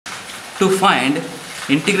to find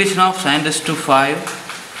integration of sin raised to 5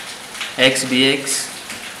 x dx,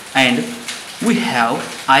 and we have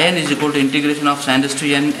in is equal to integration of sin raised to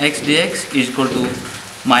n x dx is equal to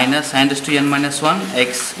minus sin raised to n minus 1 x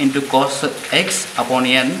into cos x upon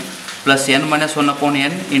n plus n minus 1 upon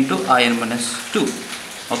n into in minus 2.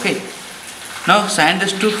 Okay, now sin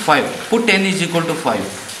raised to 5, put n is equal to 5,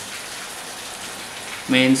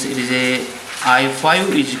 means it is a I5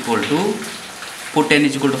 is equal to, put n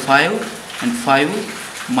is equal to 5 and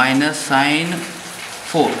 5 minus sin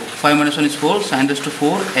 4, 5 minus 1 is 4, sin raised to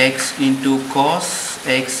 4 x into cos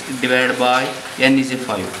x divided by n is a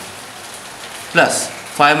 5, plus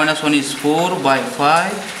 5 minus 1 is 4 by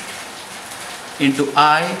 5 into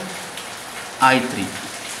I3.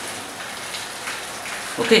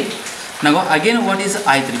 Okay, now again what is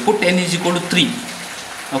I3? Put n is equal to 3.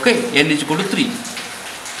 Okay, n is equal to 3.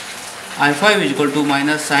 I5 is equal to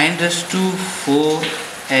minus sin raised to 4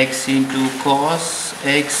 x into cos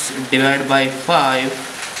x divided by 5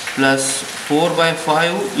 plus 4 by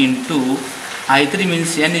 5 into I3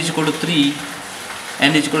 means n is equal to 3.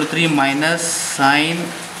 N is equal to 3 minus sin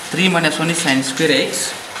 3 minus 1 is sin square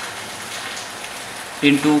x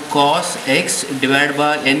into cos x divided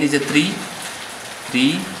by n is a 3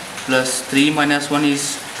 plus 3 minus 1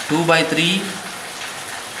 is 2 by 3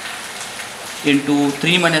 into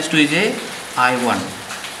 3 minus 2 is a I1.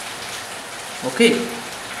 Okay,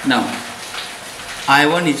 now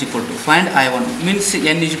I1 is equal to, find I1 means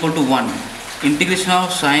n is equal to 1, integration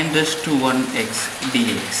of sin raised to 1x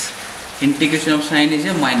dx, integration of sin is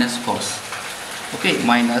a minus cos. Okay,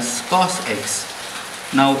 minus cos x.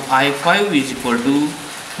 Now I5 is equal to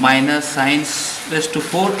minus sin raised to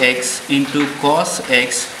 4x into cos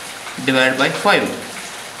x divided by 5,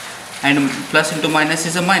 and plus into minus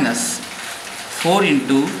is a minus, 4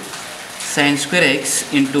 into sin square x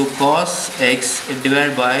into cos x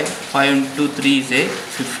divided by 5 into 3 is a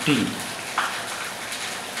 15.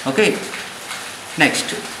 Okay,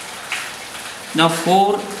 next, now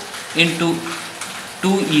 4 into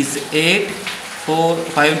 2 is 8,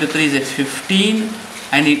 5 into 3 is a 15,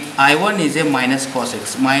 and I1 is a minus cos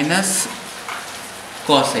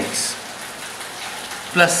x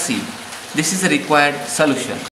plus c. This is the required solution.